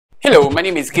my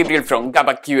name is Gabriel from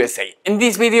GabakUSA. In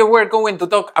this video we're going to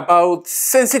talk about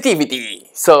sensitivity.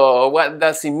 So what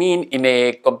does it mean in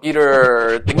a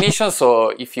computer technician? So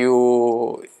if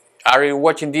you are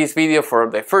watching this video for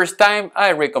the first time,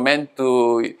 I recommend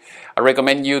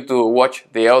you to watch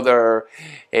the other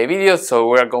videos. So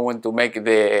we're going to make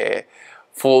the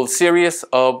full series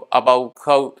about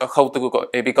how to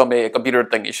become a computer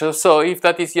technician. So if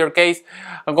that is your case,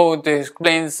 I'm going to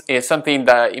explain something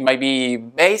that it might be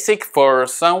basic for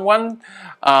someone,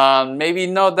 maybe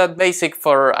not that basic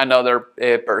for another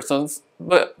person.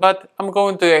 But I'm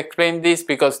going to explain this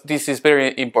because this is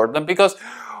very important, because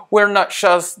we're not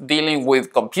just dealing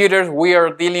with computers, we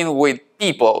are dealing with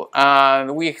people,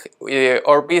 and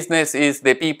our business is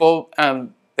the people,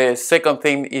 and the second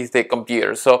thing is the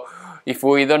computer. So if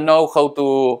we don't know how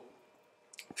to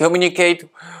communicate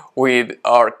with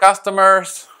our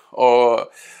customers, or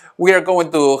we are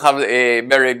going to have a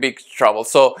very big trouble.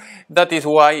 So that is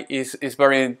why it's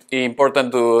very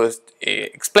important to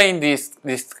explain this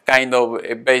kind of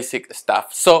basic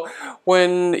stuff. So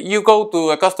when you go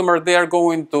to a customer, they are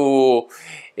going to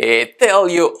tell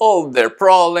you all their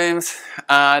problems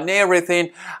and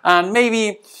everything, and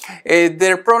maybe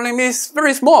their problem is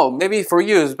very small. Maybe for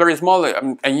you it's very small,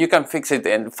 and you can fix it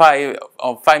in 5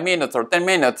 minutes or 10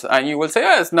 minutes, and you will say,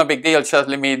 oh, it's no big deal, just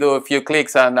let me do a few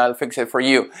clicks and I'll fix it for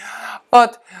you.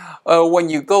 But when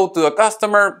you go to a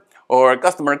customer, or a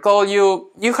customer call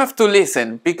you, you have to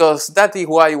listen, because that is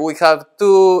why we have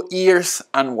 2 ears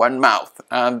and 1 mouth,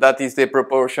 and that is the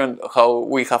proportion how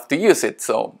we have to use it.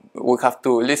 So we have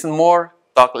to listen more,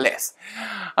 talk less.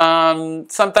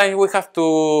 Sometimes we have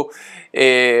to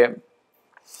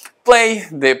play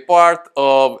the part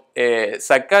of a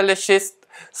psychologist.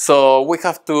 So we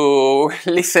have to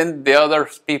listen the other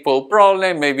people's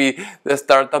problem. Maybe they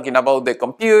start talking about the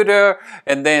computer,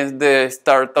 and then they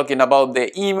start talking about the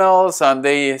emails, and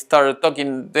they start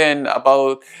talking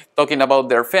about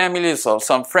their families, or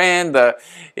some friend that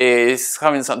is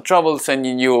having some trouble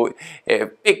sending you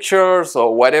pictures,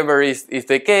 or whatever is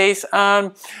the case.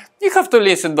 And you have to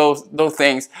listen those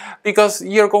things, because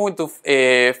you're going to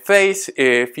face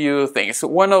a few things.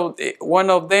 One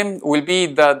of them will be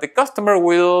that the customer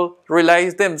will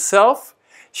realize themselves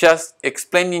just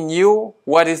explaining you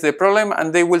what is the problem,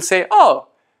 and they will say, oh,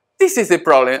 this is the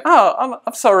problem. Oh,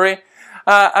 I'm sorry.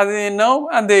 I didn't know,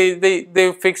 and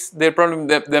they fix the problem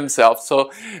themselves.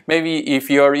 So maybe if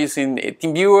you are using a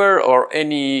TeamViewer or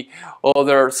any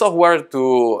other software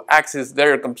to access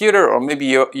their computer, or maybe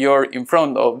you're in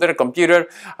front of their computer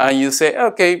and you say,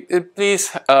 okay,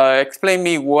 please explain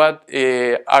me what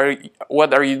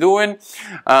are you doing.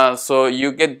 So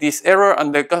you get this error,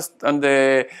 and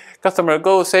the customer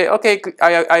goes say, okay,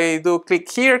 I do click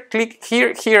here,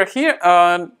 here,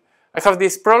 and I have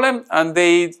this problem, and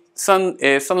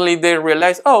suddenly they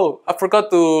realize, oh, I forgot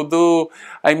to do,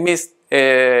 I missed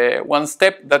one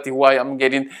step, that is why I'm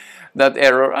getting that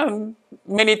error. And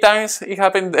many times it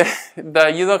happens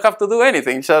that you don't have to do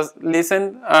anything, just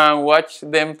listen and watch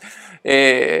them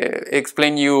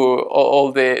explain you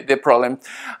all the problem.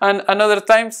 And another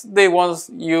times they want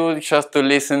you just to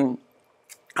listen,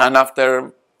 and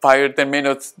after 5 or 10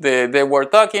 minutes they were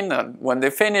talking, and when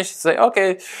they finish, say,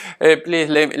 okay, please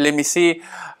let me see,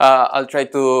 I'll try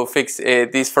to fix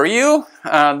this for you,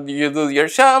 and you do your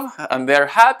job, and they're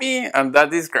happy, and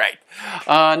that is great.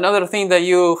 Another thing that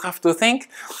you have to think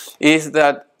is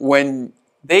that when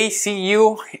they see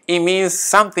you, it means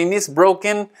something is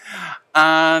broken,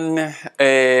 and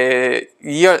they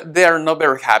are not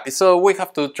very happy. So we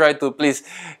have to try to please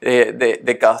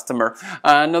the customer.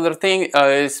 Another thing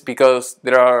is because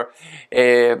there are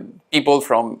people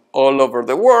from all over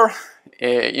the world,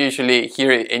 usually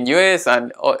here in US,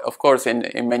 and of course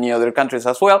in many other countries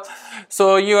as well.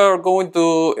 So you are going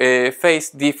to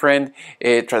face different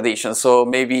traditions. So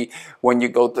maybe when you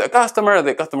go to the customer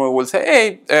will say,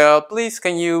 hey, please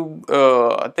can you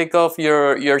take off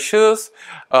your shoes,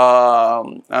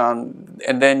 and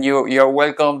then you're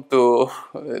welcome to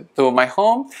my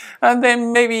home. And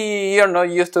then maybe you're not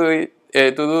used to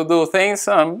do things,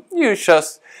 you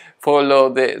just follow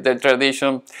the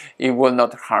tradition, it will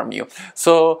not harm you.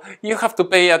 So you have to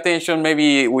pay attention,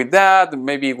 maybe with that,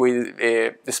 maybe with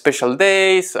the special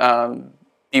days.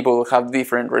 People have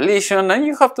different religion, and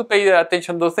you have to pay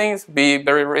attention to things, be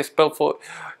very respectful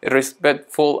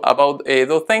about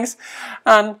those things,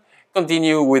 and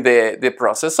continue with the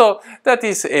process. So that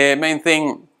is a main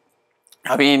thing.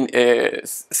 Being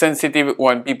sensitive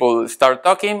when people start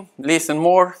talking, listen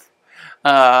more.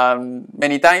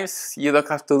 Many times you don't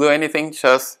have to do anything,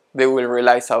 just they will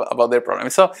realize about their problem.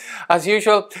 So as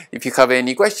usual, if you have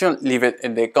any question, leave it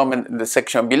in the comment in the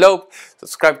section below.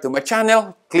 Subscribe to my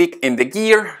channel, click in the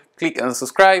gear, click and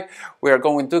subscribe. We are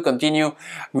going to continue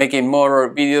making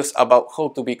more videos about how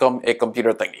to become a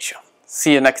computer technician.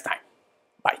 See you next time.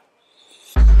 Bye.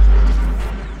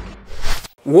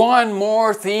 One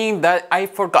more thing that I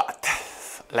forgot,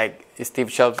 like Steve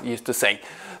Jobs used to say.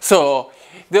 So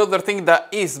the other thing that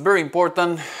is very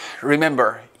important,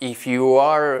 remember, if you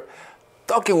are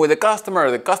talking with the customer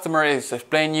is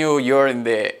explaining you're in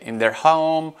their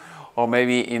home or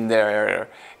maybe in their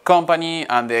company,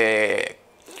 and the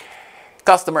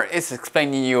customer is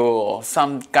explaining you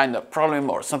some kind of problem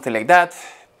or something like that,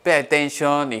 pay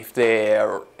attention. If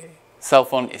their cell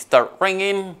phone start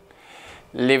ringing,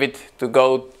 leave it to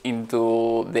go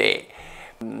into the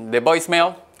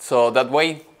voicemail, so that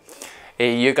way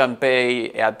you can pay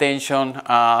attention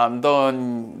and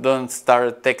don't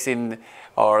start texting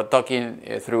or talking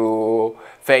through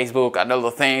Facebook and all the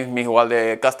things while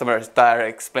the customer start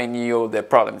explaining you the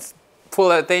problems. Full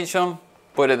attention,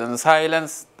 put it on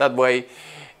silence, that way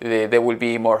they will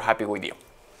be more happy with you.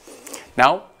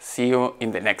 Now, see you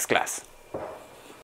in the next class.